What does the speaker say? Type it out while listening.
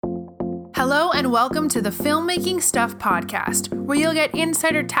Hello and welcome to the Filmmaking Stuff podcast, where you'll get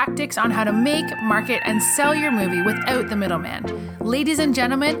insider tactics on how to make, market, and sell your movie without the middleman. Ladies and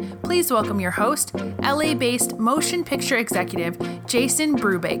gentlemen, please welcome your host, LA-based motion picture executive, Jason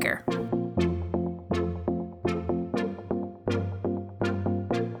Brubaker.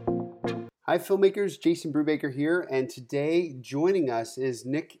 Hi filmmakers, Jason Brubaker here, and today joining us is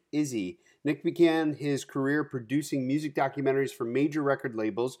Nic Izzi. Nic began his career producing music documentaries for major record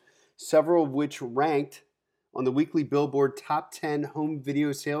labels, several of which ranked on the weekly Billboard Top 10 home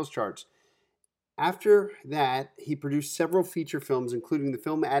video sales charts. After that, he produced several feature films, including the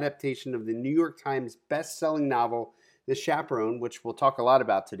film adaptation of the New York Times best-selling novel, The Chaperone, which we'll talk a lot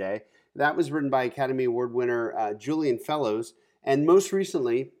about today. That was written by Academy Award winner Julian Fellowes, and most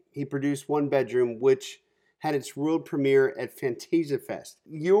recently, he produced One Bedroom, which had its world premiere at Fantasia Fest.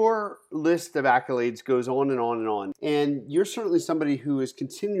 Your list of accolades goes on and on and on. And you're certainly somebody who is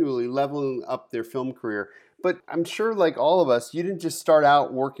continually leveling up their film career. But I'm sure, like all of us, you didn't just start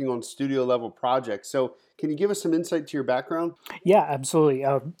out working on studio level projects. So can you give us some insight to your background? Yeah, absolutely.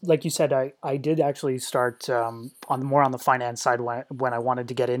 Like you said, I did actually start on the finance side when I wanted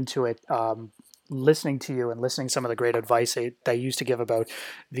to get into it. Listening to you and listening to some of the great advice that you used to give about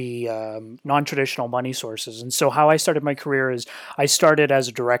the non-traditional money sources. And so how I started my career is I started as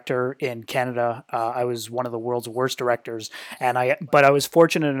a director in Canada. I was one of the world's worst directors, but I was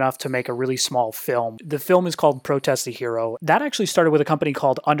fortunate enough to make a really small film. The film is called Protest the Hero. That actually started with a company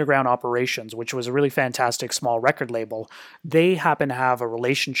called Underground Operations, which was a really fantastic small record label. They happen to have a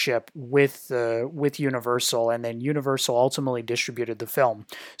relationship with Universal, and then Universal ultimately distributed the film.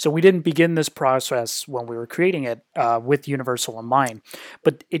 So we didn't begin this process when we were creating it with Universal in mind.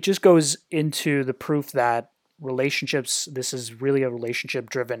 But it just goes into the proof that relationships, this is really a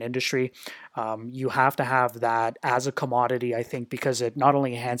relationship-driven industry. You have to have that as a commodity, I think, because it not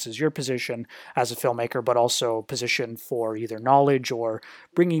only enhances your position as a filmmaker, but also position for either knowledge or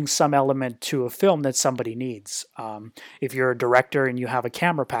bringing some element to a film that somebody needs. If you're a director and you have a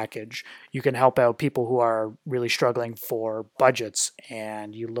camera package, you can help out people who are really struggling for budgets,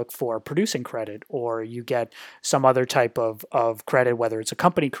 and you look for producing credit, or you get some other type of credit, whether it's a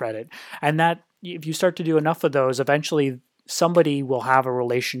company credit. And that, if you start to do enough of those, eventually somebody will have a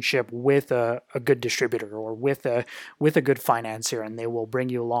relationship with a good distributor or with a good financier, and they will bring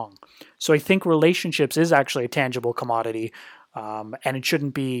you along. So I think relationships is actually a tangible commodity, and it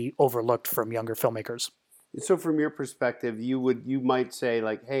shouldn't be overlooked from younger filmmakers. So from your perspective, you might say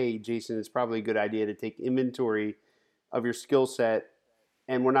like, hey, Jason, it's probably a good idea to take inventory of your skill set,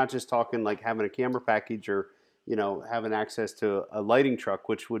 and we're not just talking like having a camera package or, having access to a lighting truck,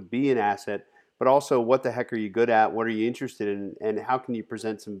 which would be an asset, but also what the heck are you good at? What are you interested in? And how can you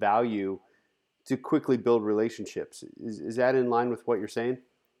present some value to quickly build relationships? Is that in line with what you're saying?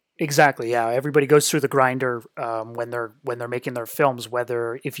 Exactly. Yeah. Everybody goes through the grinder when they're making their films.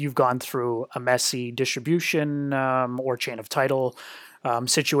 Whether if you've gone through a messy distribution or chain of title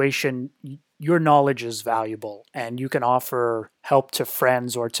situation, your knowledge is valuable, and you can offer help to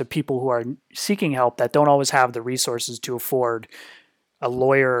friends or to people who are seeking help that don't always have the resources to afford a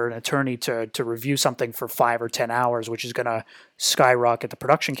lawyer or an attorney to review something for 5 or 10 hours, which is going to skyrocket the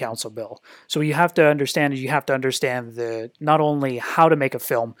production council bill. So you have to understand not only how to make a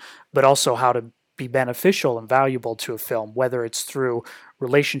film, but also how to be beneficial and valuable to a film, whether it's through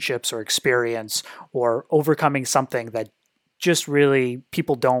relationships or experience or overcoming something that just really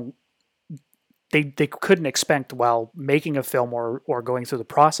people they couldn't expect while making a film or going through the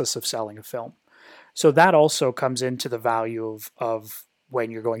process of selling a film. So that also comes into the value of when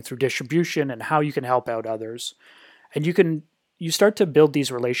you're going through distribution and how you can help out others. And you start to build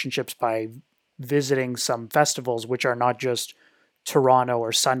these relationships by visiting some festivals, which are not just Toronto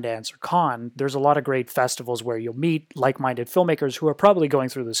or Sundance or Cannes. There's a lot of great festivals where you'll meet like-minded filmmakers who are probably going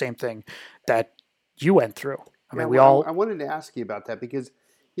through the same thing that you went through. I wanted to ask you about that because,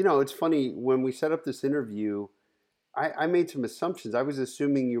 it's funny, when we set up this interview, I made some assumptions. I was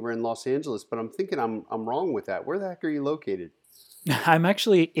assuming you were in Los Angeles, but I'm thinking I'm wrong with that. Where the heck are you located? I'm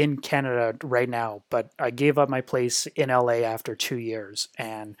actually in Canada right now, but I gave up my place in LA after 2 years.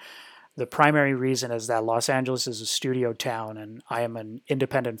 And the primary reason is that Los Angeles is a studio town and I am an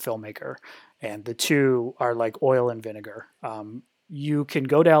independent filmmaker. And the two are like oil and vinegar. You can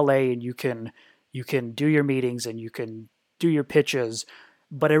go to LA and you can do your meetings and you can do your pitches,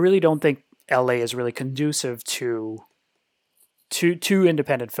 but I really don't think LA is really conducive to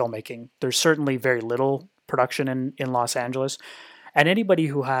independent filmmaking. There's certainly very little production in Los Angeles, and anybody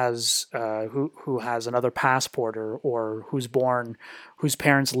who has another passport or whose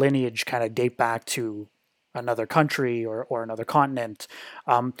parents' lineage kind of date back to another country or another continent,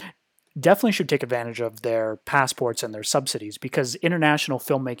 definitely should take advantage of their passports and their subsidies, because international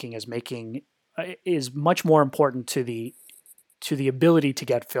filmmaking is much more important to the ability to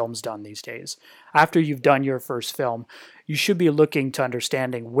get films done these days. After you've done your first film, you should be looking to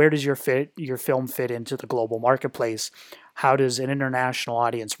understanding where does your film fit into the global marketplace? How does an international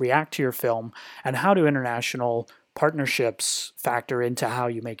audience react to your film? And how do international partnerships factor into how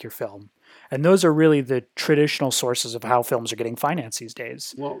you make your film? And those are really the traditional sources of how films are getting financed these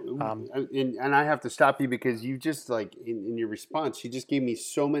days. Well, and I have to stop you because you just like in your response, you just gave me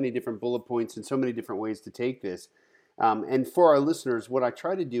so many different bullet points and so many different ways to take this. And for our listeners, what I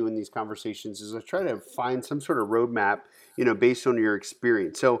try to do in these conversations is I try to find some sort of roadmap, based on your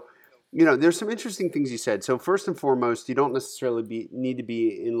experience. So, there's some interesting things you said. So first and foremost, you don't necessarily need to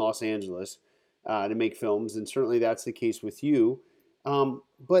be in Los Angeles to make films, and certainly that's the case with you.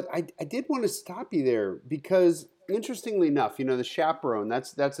 But I did want to stop you there because, interestingly enough, The Chaperone,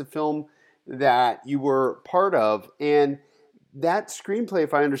 that's a film that you were part of, and that screenplay,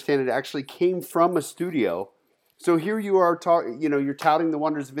 if I understand it, actually came from a studio. So here you are you're touting the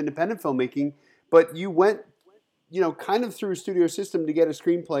wonders of independent filmmaking, but you went, kind of through a studio system to get a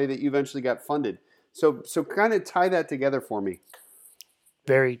screenplay that you eventually got funded. So kind of tie that together for me.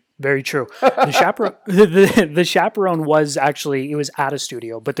 Very, very true. The Chaperone, the Chaperone was actually, it was at a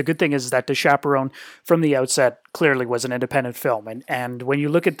studio, but the good thing is that The Chaperone from the outset clearly was an independent film. And when you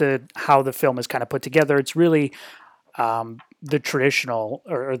look at how the film is kind of put together, it's really the traditional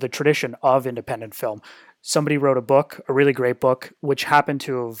or the tradition of independent film. Somebody wrote a book, a really great book, which happened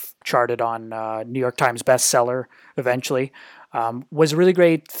to have charted on New York Times bestseller eventually. Was a really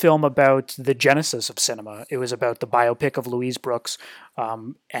great film about the genesis of cinema. It was about the biopic of Louise Brooks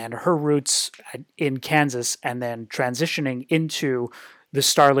and her roots in Kansas, and then transitioning into the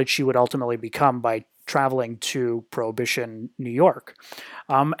starlet she would ultimately become by traveling to Prohibition New York.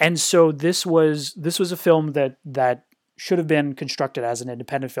 And so this was a film that should have been constructed as an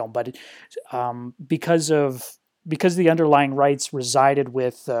independent film, but because the underlying rights resided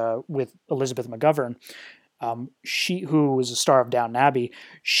with Elizabeth McGovern, who was a star of Downton Abbey,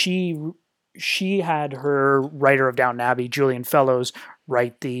 she had her writer of Downton Abbey, Julian Fellows,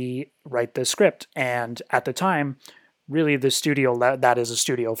 write the script, and at the time, really the studio that is a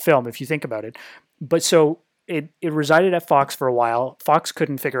studio film if you think about it, but so. It resided at Fox for a while. Fox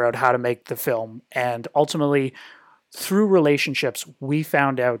couldn't figure out how to make the film, and ultimately, through relationships, we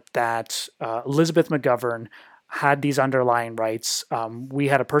found out that Elizabeth McGovern had these underlying rights. We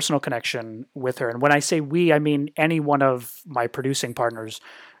had a personal connection with her. And when I say we, I mean any one of my producing partners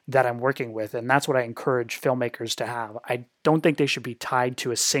that I'm working with. And that's what I encourage filmmakers to have. I don't think they should be tied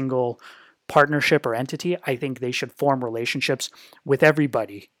to a single partnership or entity. I think they should form relationships with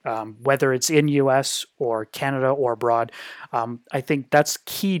everybody, whether it's in US or Canada or abroad. I think that's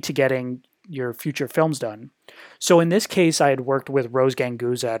key to getting your future films done. So in this case, I had worked with Rose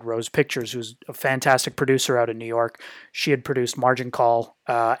Ganguza at Rose Pictures, who's a fantastic producer out in New York. She had produced Margin Call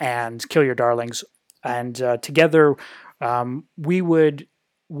and Kill Your Darlings. And together, when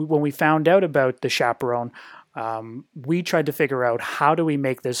we found out about The Chaperone, we tried to figure out how do we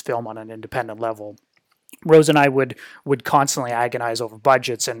make this film on an independent level. Rose and I would constantly agonize over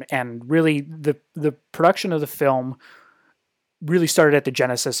budgets, and really the production of the film really started at the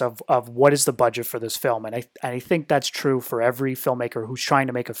genesis of what is the budget for this film. And I think that's true for every filmmaker who's trying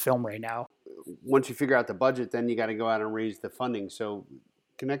to make a film right now. Once you figure out the budget, then you got to go out and raise the funding. So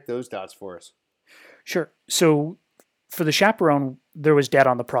connect those dots for us. Sure. So for The Chaperone, there was debt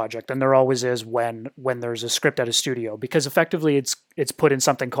on the project, and there always is when there's a script at a studio, because effectively it's put in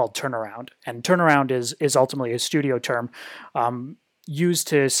something called turnaround. And turnaround is ultimately a studio term used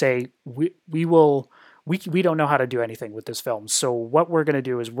to say we don't know how to do anything with this film. So what we're going to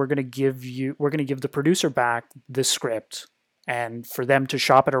do is we're going to give the producer back the script, and for them to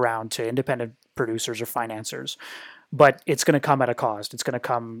shop it around to independent producers or financiers. But it's going to come at a cost. It's going to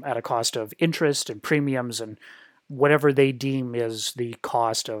come at a cost of interest and premiums and whatever they deem is the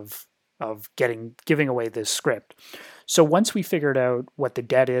cost of giving away this script. So once we figured out what the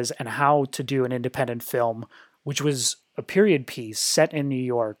debt is and how to do an independent film, which was a period piece set in New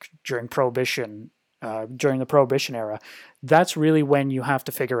York during Prohibition, during the Prohibition era, that's really when you have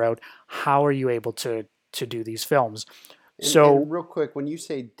to figure out how are you able to do these films. And real quick, when you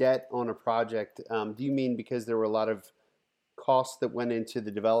say debt on a project, do you mean because there were a lot of costs that went into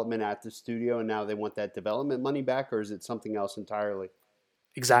the development at the studio and now they want that development money back, or is it something else entirely?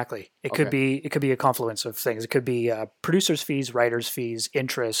 Exactly. It could be a confluence of things. It could be producers' fees, writers' fees,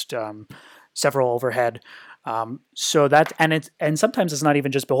 interest, several overhead. So that and sometimes it's not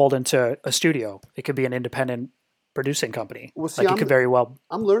even just beholden to a studio. It could be an independent producing company. Well, see, Like it could very well.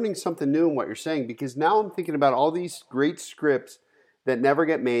 I'm learning something new in what you're saying, because now I'm thinking about all these great scripts that never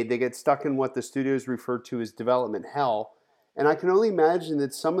get made. They get stuck in what the studios refer to as development hell. And I can only imagine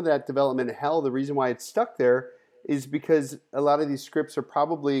that some of that development hell, the reason why it's stuck there is because a lot of these scripts are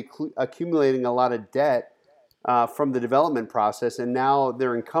probably accumulating a lot of debt from the development process, and now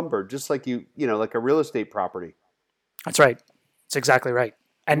they're encumbered, just like like a real estate property. That's right. It's exactly right.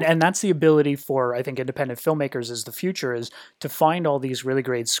 And Well, and that's the ability for, I think, independent filmmakers is the future, is to find all these really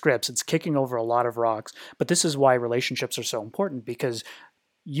great scripts. It's kicking over a lot of rocks, but this is why relationships are so important, because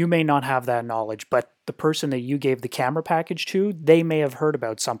you may not have that knowledge, but the person that you gave the camera package to, they may have heard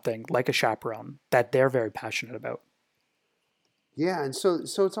about something like a chaperone that they're very passionate about. yeah, and so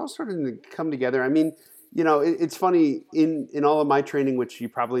it's all starting to come together. I mean, it's funny, in all of my training, which you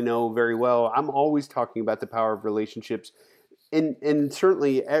probably know very well, I'm always talking about the power of relationships. And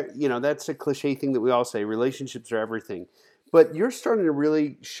certainly, that's a cliche thing that we all say, relationships are everything. But you're starting to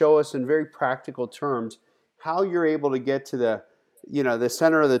really show us in very practical terms how you're able to get to the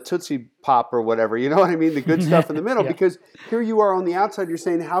center of the Tootsie Pop or whatever, you know what I mean? The good stuff in the middle. Yeah, Because here you are on the outside, you're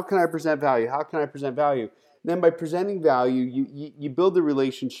saying, how can I present value? How can I present value? Then by presenting value, you build the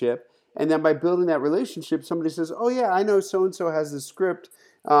relationship. And then by building that relationship, somebody says, oh yeah, I know so-and-so has this script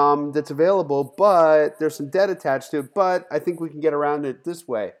that's available, but there's some debt attached to it, but I think we can get around it this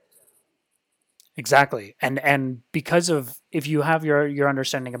way. exactly. And because of, if you have your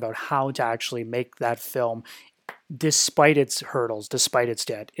understanding about how to actually make that film, despite its hurdles, despite its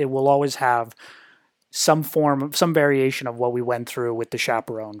debt, it will always have some form of, some variation of what we went through with The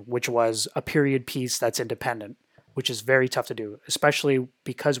Chaperone, which was a period piece that's independent, which is very tough to do, especially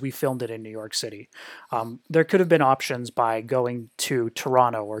because we filmed it in New York City. There could have been options by going to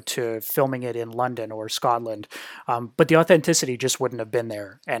Toronto or to filming it in London or Scotland, but the authenticity just wouldn't have been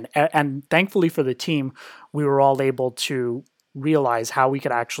there. And thankfully for the team, we were all able to realize how we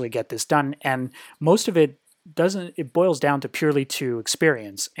could actually get this done. And most of it doesn't, it boils down to purely to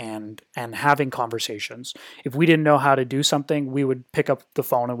experience and having conversations. If we didn't know how to do something, we would pick up the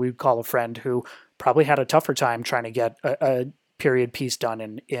phone and we would call a friend who probably had a tougher time trying to get a period piece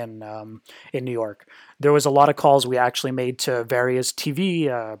done in New York. There was a lot of calls we actually made to various TV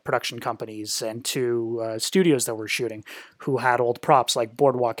production companies and to studios that were shooting who had old props. Like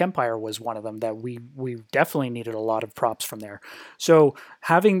Boardwalk Empire was one of them that we definitely needed a lot of props from there. So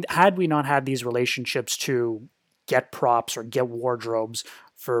had we not had these relationships to get props or get wardrobes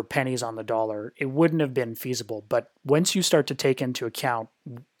for pennies on the dollar, it wouldn't have been feasible. But once you start to take into account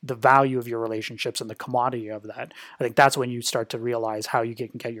the value of your relationships and the commodity of that, I think that's when you start to realize how you can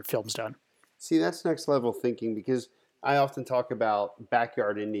get your films done. See, that's next level thinking, because I often talk about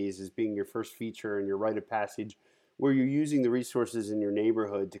backyard indies as being your first feature and your rite of passage, where you're using the resources in your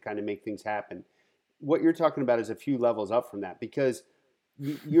neighborhood to kind of make things happen. What you're talking about is a few levels up from that, because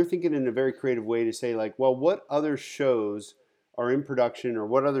you're thinking in a very creative way to say, like, well, what other shows are in production, or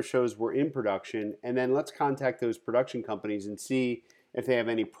what other shows were in production, and then let's contact those production companies and see if they have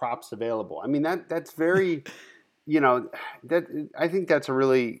any props available. I mean, that's very, that I think that's a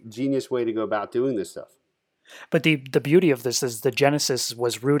really genius way to go about doing this stuff. But the beauty of this is the genesis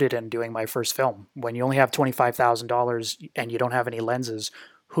was rooted in doing my first film. When you only have $25,000 and you don't have any lenses,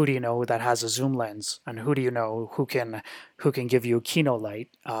 who do you know that has a zoom lens, and who do you know who can give you a kino light?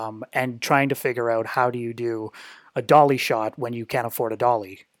 And trying to figure out how do you do a dolly shot when you can't afford a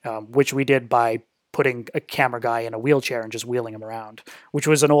dolly, which we did by putting a camera guy in a wheelchair and just wheeling him around, which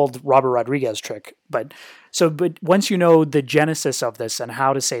was an old Robert Rodriguez trick. But once you know the genesis of this and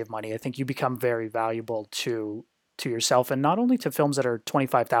how to save money, I think you become very valuable to yourself, and not only to films that are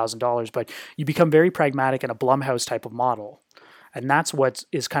 $25,000, but you become very pragmatic in a Blumhouse type of model. And that's what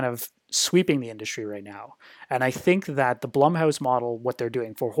is kind of sweeping the industry right now. And I think that the Blumhouse model, what they're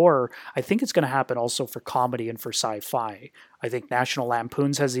doing for horror, I think it's going to happen also for comedy and for sci-fi. I think National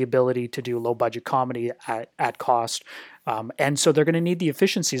Lampoon's has the ability to do low budget comedy at cost. And so they're going to need the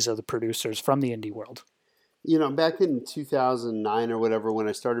efficiencies of the producers from the indie world. Back in 2009 or whatever, when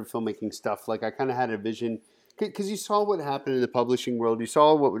I started filmmaking stuff, like I kind of had a vision, because you saw what happened in the publishing world, you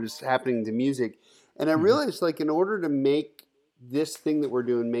saw what was happening to music. And I realized, like, in order to make this thing that we're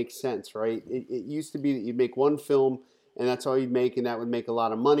doing makes sense, right? It used to be that you'd make one film and that's all you'd make, and that would make a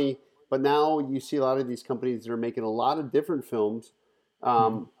lot of money. But now you see a lot of these companies that are making a lot of different films,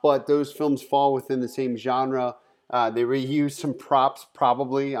 but those films fall within the same genre. They reuse some props,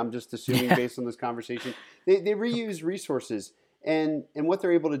 probably. I'm just assuming based on this conversation. They reuse resources. And what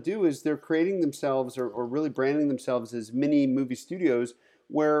they're able to do is they're creating themselves or really branding themselves as mini movie studios,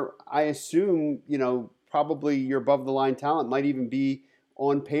 where I assume, probably your above the line talent might even be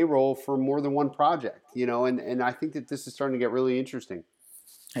on payroll for more than one project, and I think that this is starting to get really interesting.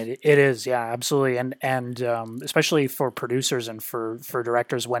 It is, yeah, absolutely, and especially for producers and for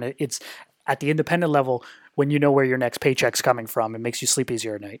directors when it's at the independent level, when you know where your next paycheck's coming from, it makes you sleep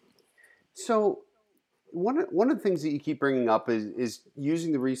easier at night. So one of the things that you keep bringing up is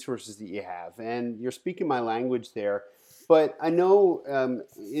using the resources that you have, and you're speaking my language there. But I know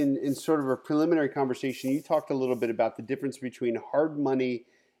in sort of a preliminary conversation, you talked a little bit about the difference between hard money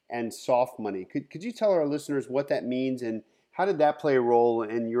and soft money. Could you tell our listeners what that means, and how did that play a role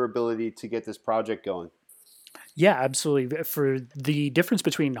in your ability to get this project going? Yeah, absolutely. For the difference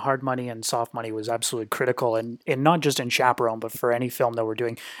between hard money and soft money was absolutely critical, and not just in Chaperone, but for any film that we're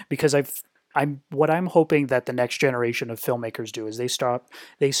doing, because I'm hoping that the next generation of filmmakers do is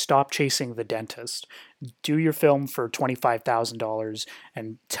they stop chasing the dentist. Do your film for $25,000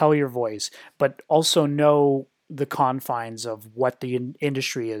 and tell your voice, but also know the confines of what the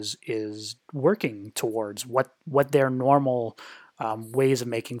industry is working towards, what their normal ways of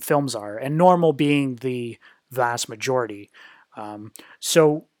making films are, and normal being the vast majority.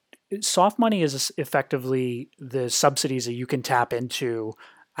 So soft money is effectively the subsidies that you can tap into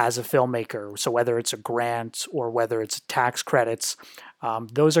as a filmmaker. So whether it's a grant or whether it's tax credits,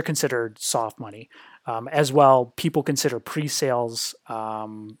 those are considered soft money. As well, people consider pre-sales,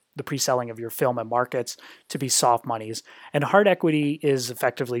 the pre-selling of your film at markets, to be soft monies. And hard equity is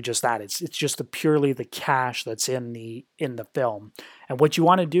effectively just that. It's just purely the cash that's in the film. And what you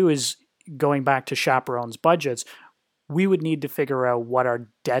want to do is, going back to Chaperone's budgets, we would need to figure out what our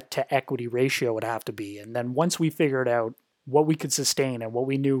debt to equity ratio would have to be. And then once we figured out what we could sustain and what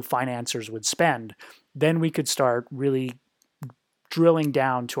we knew financiers would spend, then we could start really drilling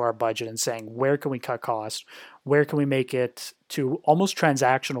down to our budget and saying, where can we cut costs? Where can we make it to almost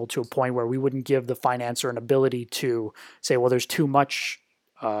transactional, to a point where we wouldn't give the financer an ability to say, well, there's too much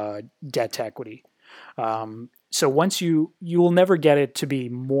debt to equity. So once you will never get it to be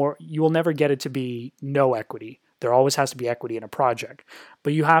more, you will never get it to be no equity. There always has to be equity in a project,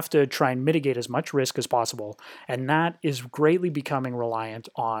 but you have to try and mitigate as much risk as possible. And that is greatly becoming reliant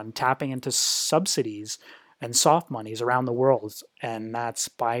on tapping into subsidies and soft monies around the world. And that's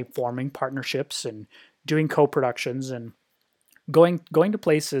by forming partnerships and doing co-productions and going to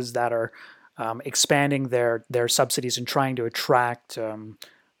places that are expanding their subsidies and trying to attract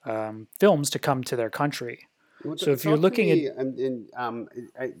films to come to their country. Well, So if you're talk to looking at me,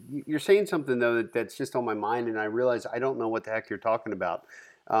 you're saying something though that's just on my mind, and I realize I don't know what the heck you're talking about.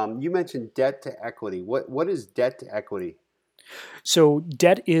 You mentioned debt to equity. What is debt to equity? So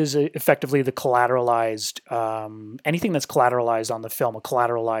debt is effectively the collateralized, anything that's collateralized on the film, a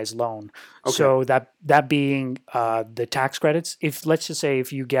collateralized loan. Okay. So that being the tax credits. If, let's just say,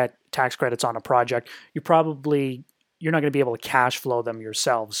 if you get tax credits on a project, you're not going to be able to cash flow them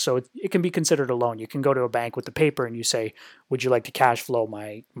yourselves. So it can be considered a loan. You can go to a bank with the paper and you say, would you like to cash flow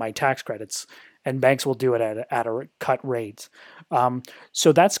my tax credits? And banks will do it at a cut rate.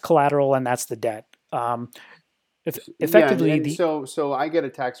 So that's collateral, and that's the debt. Yeah, and, Effectively, and so I get a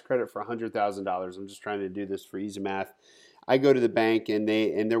tax credit for $100,000. I'm just trying to do this for easy math. I go to the bank and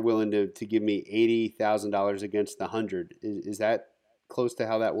they're willing to give me $80,000 against the 100. Is that close to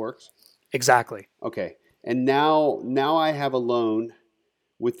how that works? exactly. Okay. And now I have a loan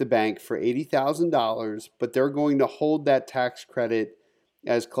with the bank for $80,000, but they're going to hold that tax credit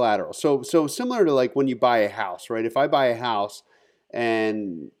as collateral. So similar to like when you buy a house, right? If I buy a house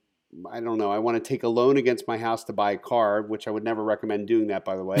and I don't know, I want to take a loan against my house to buy a car, which I would never recommend doing that,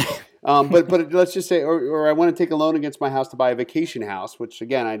 by the way. But let's just say, or I want to take a loan against my house to buy a vacation house, which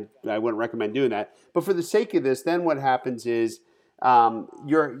again I wouldn't recommend doing that. But for the sake of this, then what happens is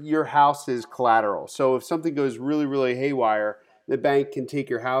your house is collateral. So if something goes really really haywire, the bank can take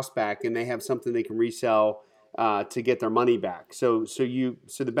your house back, and they have something they can resell to get their money back. So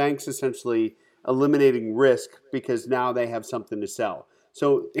the bank's essentially eliminating risk because now they have something to sell.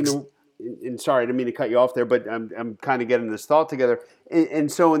 So sorry, I didn't mean to cut you off there, but I'm kind of getting this thought together.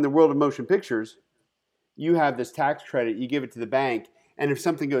 And so in the world of motion pictures, you have this tax credit, you give it to the bank, and if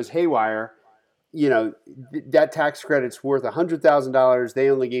something goes haywire, that tax credit's worth $100,000. They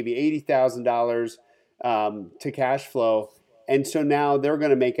only gave you $80,000 to cash flow, and so now they're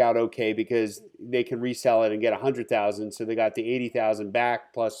going to make out okay because they can resell it and get $100,000. So they got the $80,000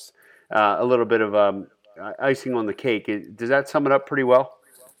 back plus a little bit of icing on the cake. Does that sum it up pretty well?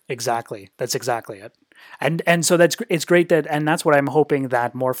 Exactly. That's exactly it. And so it's great and that's what I'm hoping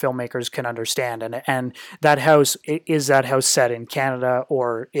that more filmmakers can understand. And that house, is that house set in Canada,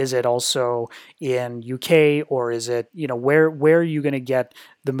 or is it also in UK, or is it, where are you going to get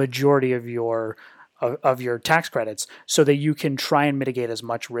the majority of your of your tax credits so that you can try and mitigate as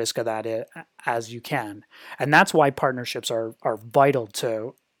much risk of that as you can. And that's why partnerships are vital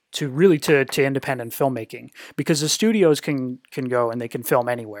to independent filmmaking, because the studios can go and they can film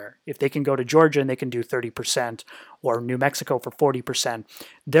anywhere. If they can go to Georgia and they can do 30% or New Mexico for 40%,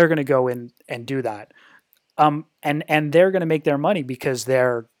 they're going to go in and do that. And they're going to make their money because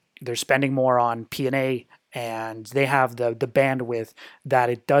they're spending more on P&A, and they have the bandwidth that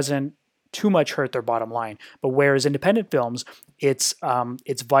it doesn't too much hurt their bottom line. But whereas independent films, it's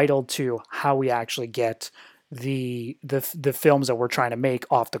vital to how we actually get the films that we're trying to make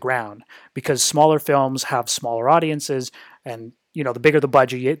off the ground, because smaller films have smaller audiences, and the bigger the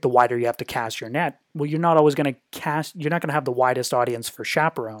budget, the wider you have to cast your net. Well, you're not always going to you're not going to have the widest audience for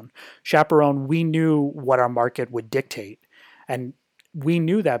Chaperone. Chaperone, we knew what our market would dictate. And we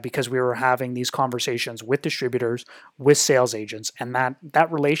knew that because we were having these conversations with distributors, with sales agents, and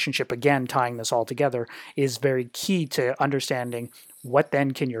that relationship, again, tying this all together, is very key to understanding what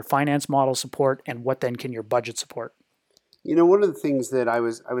then can your finance model support and what then can your budget support. One of the things that I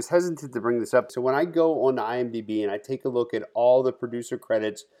was hesitant to bring this up. So when I go on IMDb and I take a look at all the producer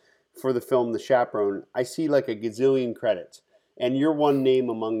credits for the film The Chaperone, I see like a gazillion credits, and you're one name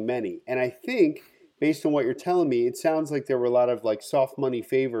among many. And I think, based on what you're telling me, it sounds like there were a lot of like soft money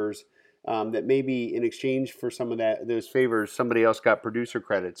favors that maybe in exchange for some of those favors, somebody else got producer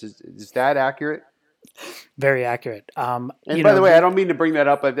credits. Is that accurate? Very accurate. And by the way, I don't mean to bring that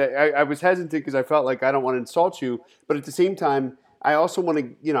up. I was hesitant because I felt like I don't want to insult you, but at the same time, I also want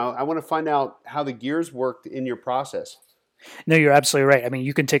to, I want to find out how the gears worked in your process. No, you're absolutely right. I mean,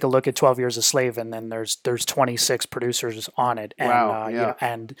 you can take a look at 12 Years a Slave, and then there's 26 producers on it, and wow, yeah.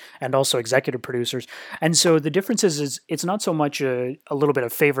 And also executive producers. And so the difference is it's not so much a little bit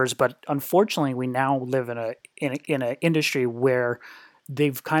of favors, but unfortunately, we now live in an industry where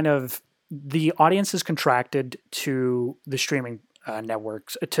they've kind of, the audience is contracted to the streaming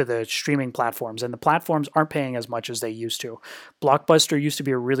networks, to the streaming platforms, and the platforms aren't paying as much as they used to. Blockbuster used to be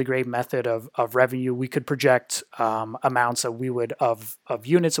a really great method of revenue. We could project amounts that we would of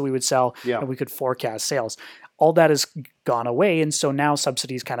units that we would sell, and we could forecast sales. All that has gone away, and so now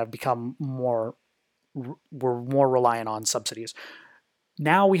subsidies kind of become we're more reliant on subsidies.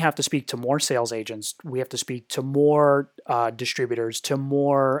 Now we have to speak to more sales agents. We have to speak to more distributors, to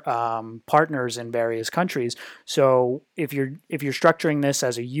more partners in various countries. So if you're structuring this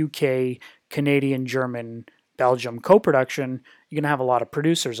as a UK, Canadian, German, Belgium co-production, you're going to have a lot of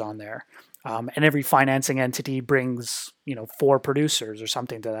producers on there, and every financing entity brings 4 producers or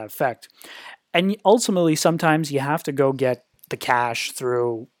something to that effect. And ultimately, sometimes you have to go get the cash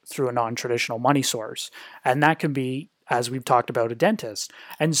through a non-traditional money source, and that can be, as we've talked about, a dentist.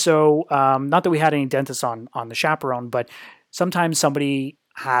 And so, not that we had any dentists on the Chaperone, but sometimes somebody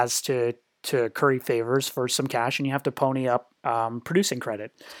has to curry favors for some cash, and you have to pony up producing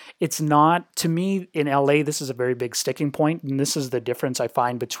credit. It's not, to me, in LA, this is a very big sticking point, and this is the difference I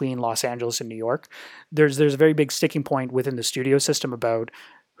find between Los Angeles and New York. There's a very big sticking point within the studio system about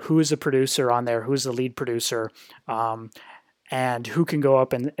who is the producer on there, who's the lead producer, and who can go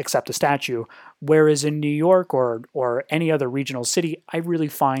up and accept a statue. Whereas in New York or any other regional city, I really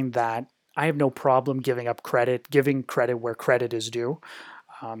find that I have no problem giving credit where credit is due.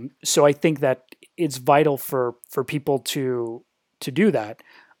 So I think that it's vital for people to do that.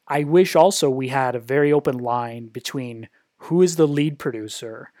 I wish also we had a very open line between who is the lead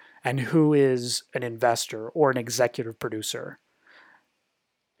producer and who is an investor or an executive producer.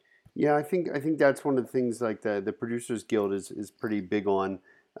 Yeah, I think that's one of the things, like the Producers Guild is pretty big on,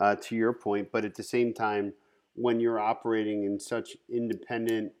 to your point. But at the same time, when you're operating in such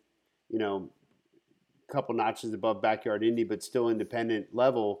independent, couple notches above backyard indie, but still independent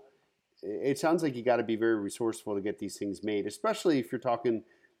level, it sounds like you got to be very resourceful to get these things made, especially if you're talking,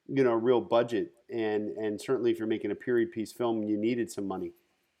 real budget, and certainly if you're making a period piece film, you needed some money.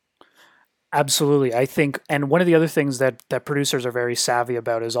 Absolutely. I think, and one of the other things that producers are very savvy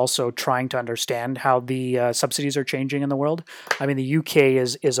about is also trying to understand how the subsidies are changing in the world. I mean, the UK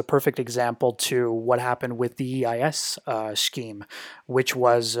is a perfect example to what happened with the EIS scheme, which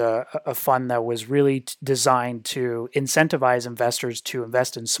was a fund that was really designed to incentivize investors to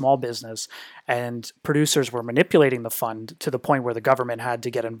invest in small business. And producers were manipulating the fund to the point where the government had to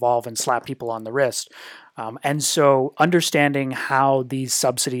get involved and slap people on the wrist. And so understanding how these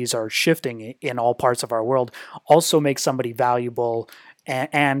subsidies are shifting in all parts of our world also makes somebody valuable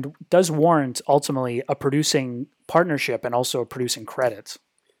and does warrant ultimately a producing partnership and also a producing credit.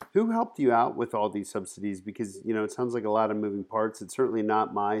 Who helped you out with all these subsidies? Because, it sounds like a lot of moving parts. It's certainly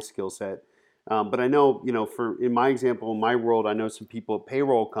not my skill set. But I know, for in my example, in my world, I know some people at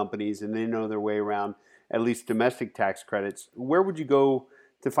payroll companies, and they know their way around at least domestic tax credits. Where would you go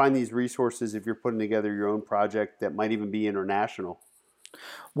to find these resources if you're putting together your own project that might even be international?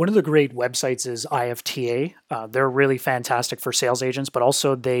 One of the great websites is IFTA. They're really fantastic for sales agents, but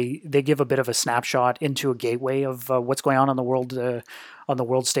also they give a bit of a snapshot into a gateway of what's going on the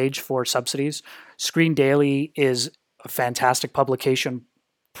world stage for subsidies. Screen Daily is a fantastic publication,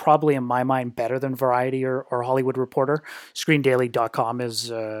 probably in my mind better than Variety or Hollywood Reporter. ScreenDaily.com is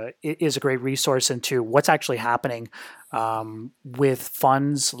a great resource into what's actually happening with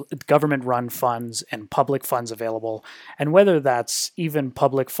funds, government-run funds, and public funds available, and whether that's even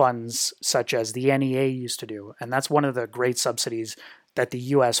public funds such as the NEA used to do. And that's one of the great subsidies that the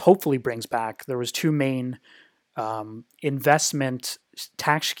U.S. hopefully brings back. There was two main investment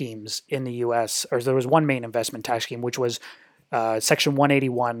tax schemes in the U.S., or there was one main investment tax scheme, which was Section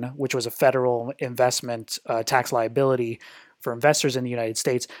 181, which was a federal investment tax liability for investors in the United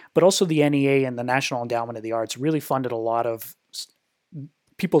States, but also the NEA and the National Endowment of the Arts really funded a lot of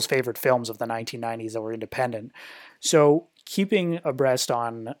people's favorite films of the 1990s that were independent. So keeping abreast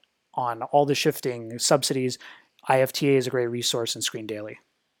on all the shifting subsidies, IFTA is a great resource in Screen Daily.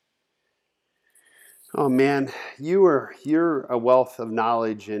 Oh man, you're a wealth of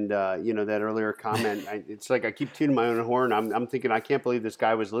knowledge, and that earlier comment. It's like I keep tuning my own horn. I'm thinking I can't believe this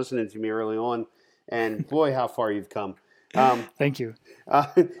guy was listening to me early on, and boy, how far you've come. Thank you.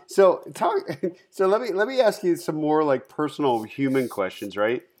 So let me ask you some more like personal human questions,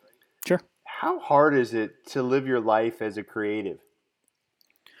 right? Sure. How hard is it to live your life as a creative?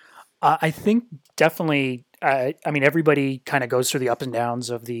 I think definitely. I mean, everybody kind of goes through the ups and downs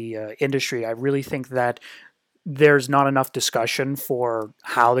of the industry. I really think that there's not enough discussion for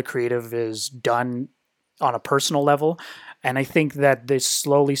how the creative is done on a personal level. And I think that this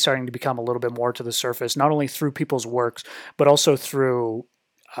slowly starting to become a little bit more to the surface, not only through people's works, but also through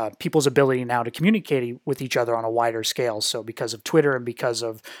people's ability now to communicate with each other on a wider scale. So because of Twitter and because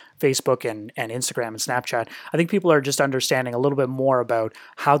of Facebook and Instagram and Snapchat, I think people are just understanding a little bit more about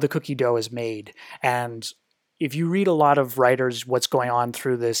how the cookie dough is made. And if you read a lot of writers, what's going on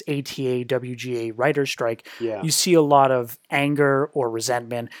through this ATA, WGA writer's strike, Yeah. you see a lot of anger or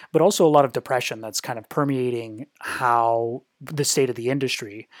resentment, but also a lot of depression that's kind of permeating how the state of the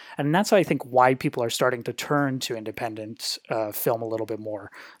industry. And that's, I think, why people are starting to turn to independent film a little bit more.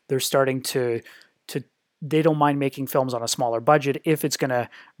 They're starting to they don't mind making films on a smaller budget if it's going to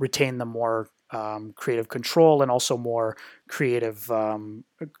retain the more creative control and also more creative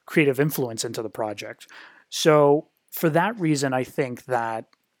influence into the project. So for that reason, I think that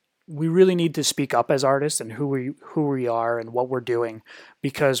we really need to speak up as artists and who we are and what we're doing,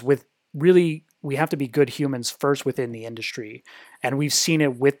 because we have to be good humans first within the industry. And we've seen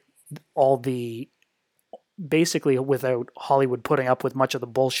it with all the, basically without Hollywood putting up with much of the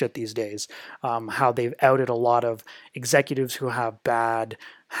bullshit these days, how they've outed a lot of executives who have bad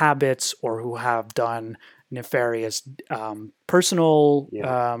habits or who have done nefarious personal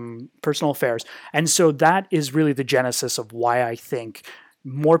affairs. And so that is really the genesis of why I think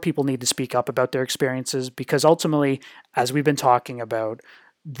more people need to speak up about their experiences, because ultimately, as we've been talking about,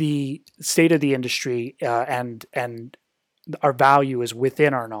 the state of the industry and our value is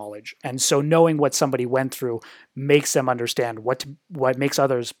within our knowledge. And so knowing what somebody went through makes them understand what makes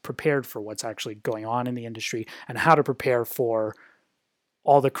others prepared for what's actually going on in the industry and how to prepare for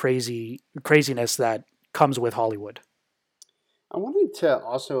all the craziness that comes with Hollywood. I wanted to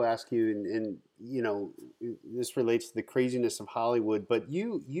also ask you, and this relates to the craziness of Hollywood, but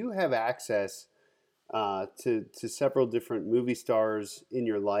you have access to several different movie stars in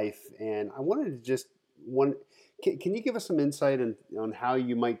your life, and I wanted to just can you give us some insight on how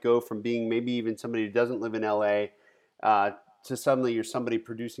you might go from being maybe even somebody who doesn't live in LA to suddenly you're somebody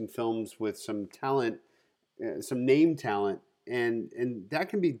producing films with some talent, some name talent, and that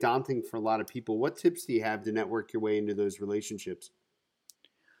can be daunting for a lot of people. What tips do you have to network your way into those relationships?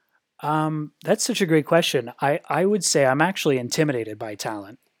 That's such a great question. I would say I'm actually intimidated by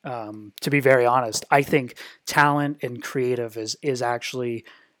talent. To be very honest, I think talent and creative is actually,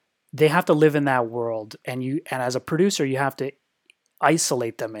 they have to live in that world, and as a producer you have to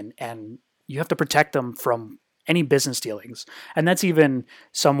isolate them and you have to protect them from any business dealings. And that's even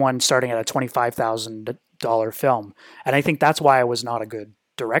someone starting at a $25,000 film. And I think that's why I was not a good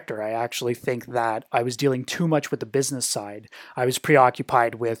director. I actually think that I was dealing too much with the business side. I was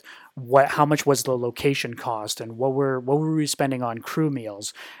preoccupied with how much was the location cost and what were we spending on crew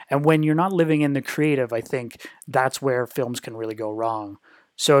meals. And when you're not living in the creative, I think that's where films can really go wrong.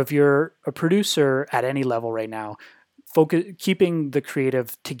 So if you're a producer at any level right now, keeping the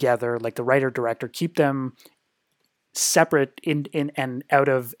creative together, like the writer director, keep them separate in and out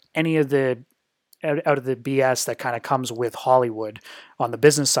of any of the out of the BS that kind of comes with Hollywood on the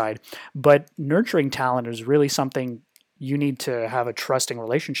business side. But nurturing talent is really something you need to have a trusting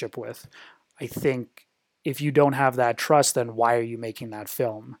relationship with. I think if you don't have that trust, then why are you making that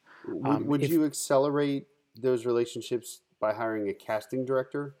film? Would you accelerate those relationships by hiring a casting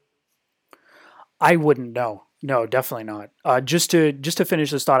director? I wouldn't know. No, definitely not. Just to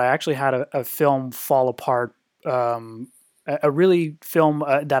finish this thought, I actually had a film fall apart. A really film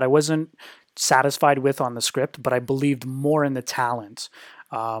that I wasn't satisfied with on the script, but I believed more in the talent,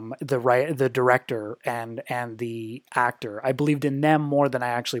 the director and the actor. I believed in them more than I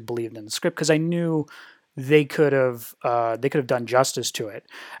actually believed in the script because I knew they could have done justice to it.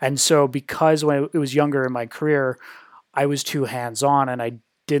 And so because when it was younger in my career, I was too hands on and I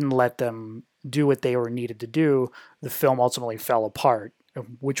didn't let them do what they were needed to do. The film ultimately fell apart,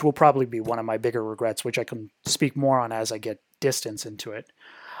 which will probably be one of my bigger regrets, which I can speak more on as I get distance into it.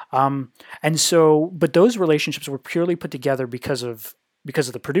 And so, but those relationships were purely put together because of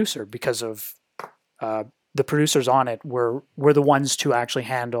the producer, because of the producers on it were the ones to actually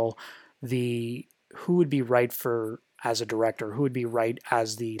handle the who would be right for as a director, who would be right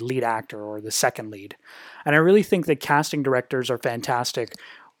as the lead actor or the second lead. And I really think that casting directors are fantastic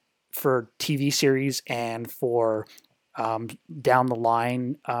for TV series and for down the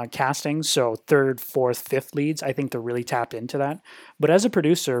line casting. So third, fourth, fifth leads, I think they're really tapped into that. But as a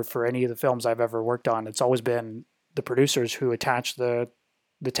producer for any of the films I've ever worked on, it's always been the producers who attach the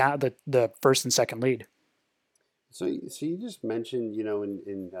first and second lead. So you just mentioned,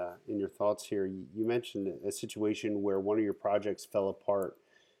 in your thoughts here, you mentioned a situation where one of your projects fell apart.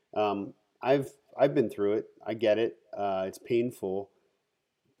 I've been through it. I get it. It's painful,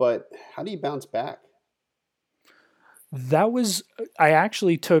 but how do you bounce back? That was I had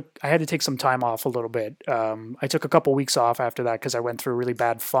to take some time off a little bit. I took a couple weeks off after that because I went through a really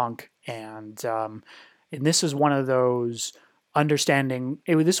bad funk, and this is one of those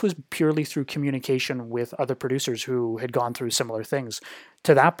this was purely through communication with other producers who had gone through similar things.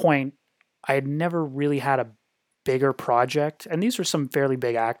 To that point, I had never really had a bigger project, and these were some fairly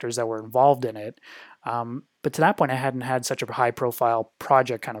big actors that were involved in it. But to that point, I hadn't had such a high profile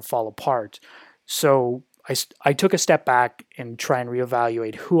project kind of fall apart. So I took a step back and try and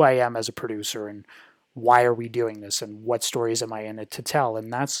reevaluate who I am as a producer and why are we doing this and what stories am I in it to tell.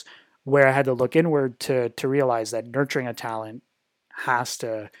 And that's where I had to look inward to realize that nurturing a talent has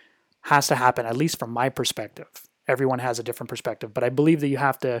to happen, at least from my perspective. Everyone has a different perspective, but I believe that you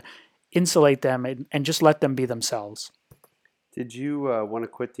have to insulate them and just let them be themselves. Did you want to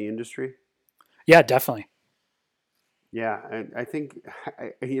quit the industry? Yeah, definitely. Yeah, and I think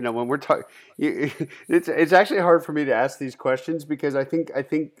when we're talking, it's actually hard for me to ask these questions because I think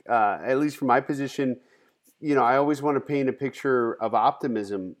at least from my position, I always want to paint a picture of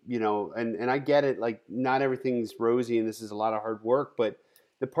optimism, and I get it. Like not everything's rosy, and this is a lot of hard work. But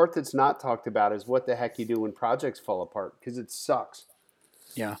the part that's not talked about is what the heck you do when projects fall apart because it sucks.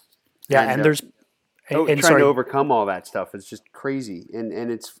 Yeah, yeah, and there's trying to overcome all that stuff is just crazy, and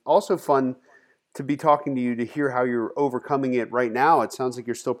it's also fun to be talking to you to hear how you're overcoming it right now. It sounds like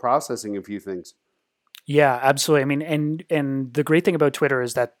you're still processing a few things. Yeah, absolutely. I mean, and the great thing about Twitter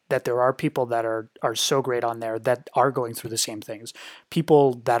is that there are people that are so great on there that are going through the same things.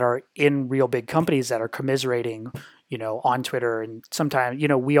 People that are in real big companies that are commiserating, on Twitter. And sometimes,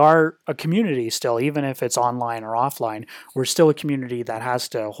 we are a community still, even if it's online or offline. We're still a community that has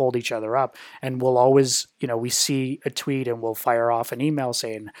to hold each other up. And we'll always, we see a tweet and we'll fire off an email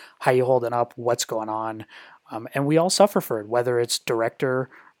saying, "How you holding up? What's going on?" And we all suffer for it, whether it's director,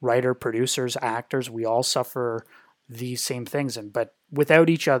 writer, producers, actors, we all suffer these same things. But without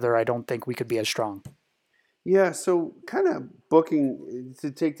each other, I don't think we could be as strong. Yeah, so kind of booking to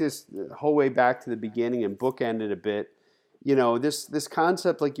take this whole way back to the beginning and bookend it a bit. This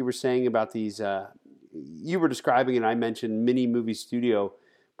concept, like you were saying about these, you were describing it. I mentioned mini movie studio,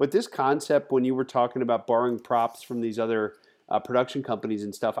 but this concept when you were talking about borrowing props from these other production companies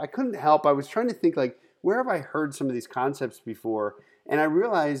and stuff, I couldn't help. I was trying to think like, where have I heard some of these concepts before? And I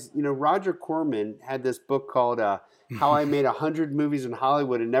realized, Roger Corman had this book called "How I Made 100 Movies in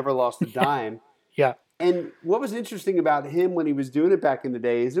Hollywood and Never Lost a Dime." Yeah. And what was interesting about him when he was doing it back in the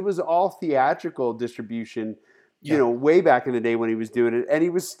day is it was all theatrical distribution, way back in the day when he was doing it. And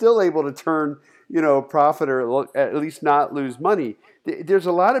he was still able to turn, a profit or at least not lose money. There's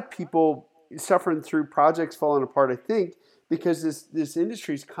a lot of people suffering through projects falling apart, I think, because this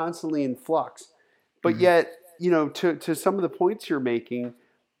industry is constantly in flux. But yet, to some of the points you're making,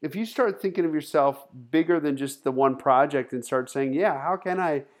 if you start thinking of yourself bigger than just the one project and start saying, yeah, how can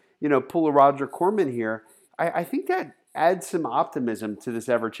I, pull a Roger Corman here? I think that adds some optimism to this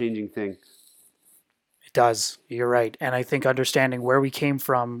ever-changing thing. It does. You're right. And I think understanding where we came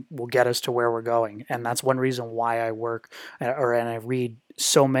from will get us to where we're going. And that's one reason why I work and I read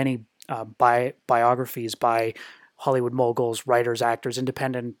so many biographies by Hollywood moguls, writers, actors,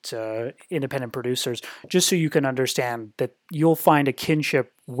 independent producers, just so you can understand that you'll find a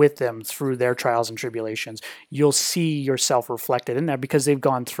kinship with them through their trials and tribulations. You'll see yourself reflected in that because they've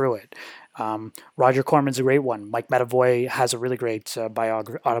gone through it. Roger Corman's a great one. Mike Medavoy has a really great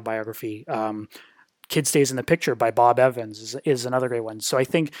autobiography. Kid Stays in the Picture by Bob Evans is another great one. So I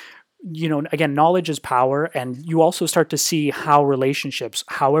think, again, knowledge is power. And you also start to see how relationships,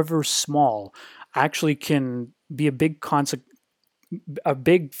 however small, actually can be a big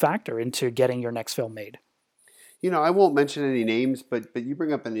factor into getting your next film made. I won't mention any names, but you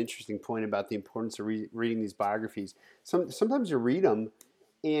bring up an interesting point about the importance of reading these biographies. Sometimes you read them,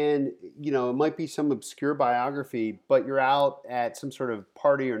 and it might be some obscure biography, but you're out at some sort of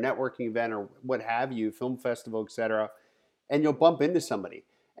party or networking event or what have you, film festival, etc., and you'll bump into somebody.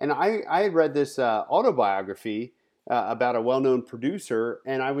 And I had read this autobiography about a well-known producer,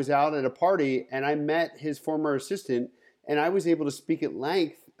 and I was out at a party, and I met his former assistant, and I was able to speak at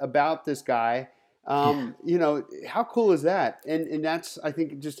length about this guy. How cool is that? And that's, I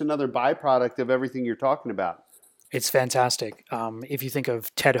think, just another byproduct of everything you're talking about. It's fantastic. If you think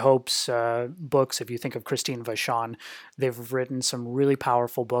of Ted Hope's books, if you think of Christine Vachon, they've written some really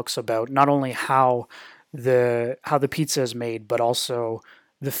powerful books about not only how the pizza is made, but also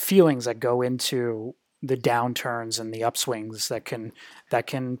the feelings that go into the downturns and the upswings that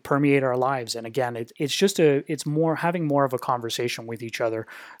can permeate our lives. And again, it's more having more of a conversation with each other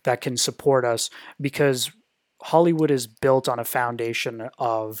that can support us, because Hollywood is built on a foundation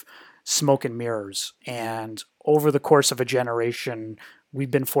of smoke and mirrors. And over the course of a generation,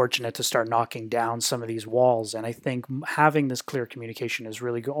 we've been fortunate to start knocking down some of these walls. And I think having this clear communication is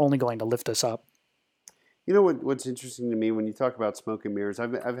really only going to lift us up. What's interesting to me when you talk about smoke and mirrors,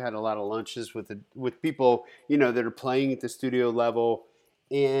 I've had a lot of lunches with people that are playing at the studio level,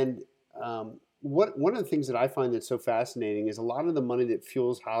 and one of the things that I find that's so fascinating is a lot of the money that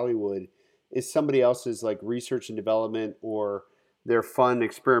fuels Hollywood is somebody else's like research and development or their fun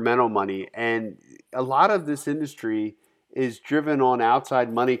experimental money, and a lot of this industry is driven on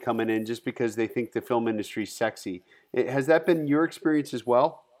outside money coming in just because they think the film industry is sexy. Has that been your experience as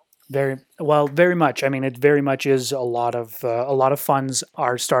well? Very much. I mean, it very much is a lot of funds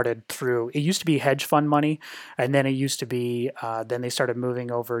are started through. It used to be hedge fund money, and then it used to be. Then they started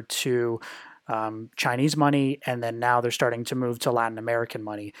moving over to Chinese money, and then now they're starting to move to Latin American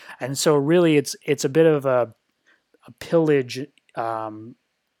money. And so, really, it's a bit of a pillage,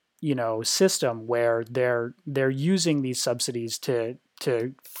 system where they're using these subsidies to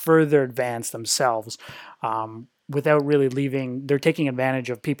further advance themselves. Without really they're taking advantage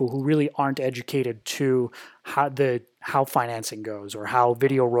of people who really aren't educated to how financing goes or how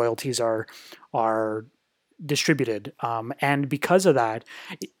video royalties are distributed. And because of that,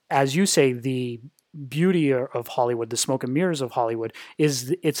 as you say, the beauty of Hollywood, the smoke and mirrors of Hollywood,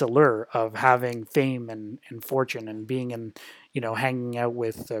 is its allure of having fame and fortune and being hanging out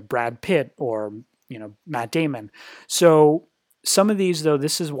with Brad Pitt or Matt Damon. So some of these, though,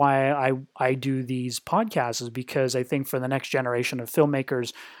 this is why I do these podcasts, is because I think for the next generation of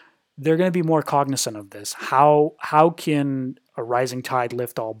filmmakers, they're going to be more cognizant of this. How can a rising tide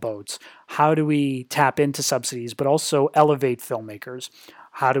lift all boats? How do we tap into subsidies, but also elevate filmmakers?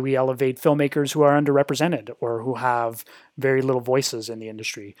 How do we elevate filmmakers who are underrepresented or who have very little voices in the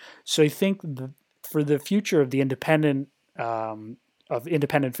industry? So I think for the future of the independent film,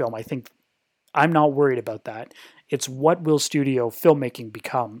 I think I'm not worried about that. It's what will studio filmmaking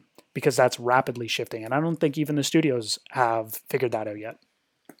become, because that's rapidly shifting. And I don't think even the studios have figured that out yet.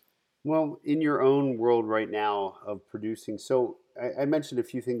 Well, in your own world right now of producing, so I mentioned a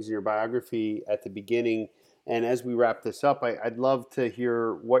few things in your biography at the beginning. And as we wrap this up, I'd love to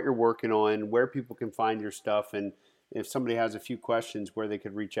hear what you're working on, where people can find your stuff, and if somebody has a few questions, where they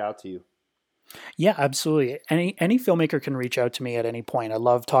could reach out to you. Yeah, absolutely. Any filmmaker can reach out to me at any point. I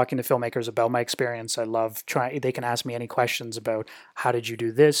love talking to filmmakers about my experience. I love they can ask me any questions about how did you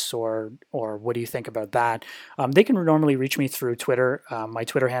do this, or what do you think about that. They can normally reach me through Twitter. My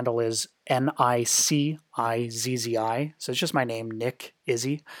Twitter handle is NICIZZI. So it's just my name, Nic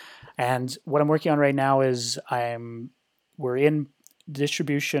Izzi. And what I'm working on right now is we're in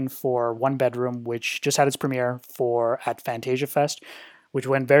distribution for One Bedroom, which just had its premiere at Fantasia Fest. which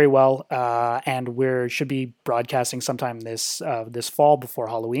went very well, and we should be broadcasting sometime this fall before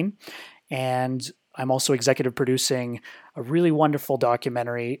Halloween. And I'm also executive producing a really wonderful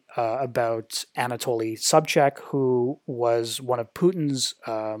documentary about Anatoly Sobchak, who was one of Putin's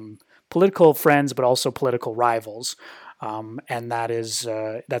political friends, but also political rivals. And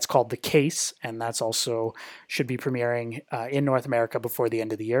that's called The Case, and that's also should be premiering in North America before the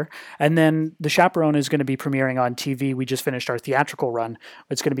end of the year. And then The Chaperone is going to be premiering on TV. We just finished our theatrical run.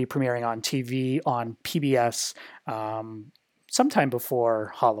 It's going to be premiering on TV on PBS sometime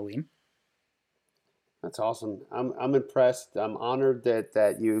before Halloween. That's awesome. I'm impressed. I'm honored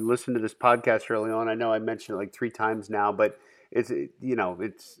that you listened to this podcast early on. I know I mentioned it like 3 times now, but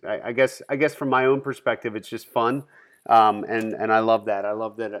I guess from my own perspective, it's just fun. And I love that. I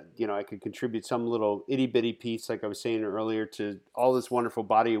love that, I could contribute some little itty bitty piece, like I was saying earlier, to all this wonderful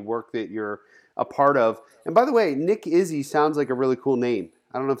body of work that you're a part of. And by the way, Nic Izzi sounds like a really cool name.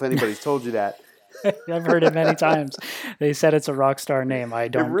 I don't know if anybody's told you that. I've heard it many times. They said it's a rock star name. I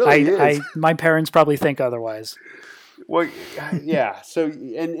don't. It really is. My parents probably think otherwise. Well, yeah. So,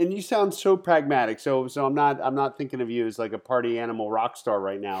 and you sound so pragmatic. So I'm not thinking of you as like a party animal rock star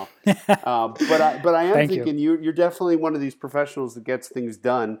right now. But I am thinking you're definitely one of these professionals that gets things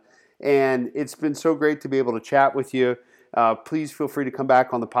done. And it's been so great to be able to chat with you. Please feel free to come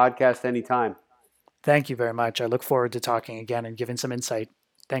back on the podcast anytime. Thank you very much. I look forward to talking again and giving some insight.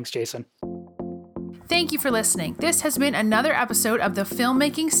 Thanks, Jason. Thank you for listening. This has been another episode of the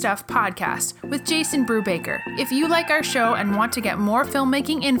Filmmaking Stuff podcast with Jason Brubaker. If you like our show and want to get more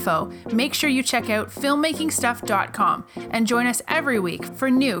filmmaking info, make sure you check out filmmakingstuff.com and join us every week for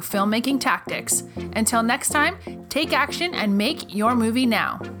new filmmaking tactics. Until next time, take action and make your movie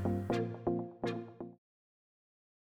now.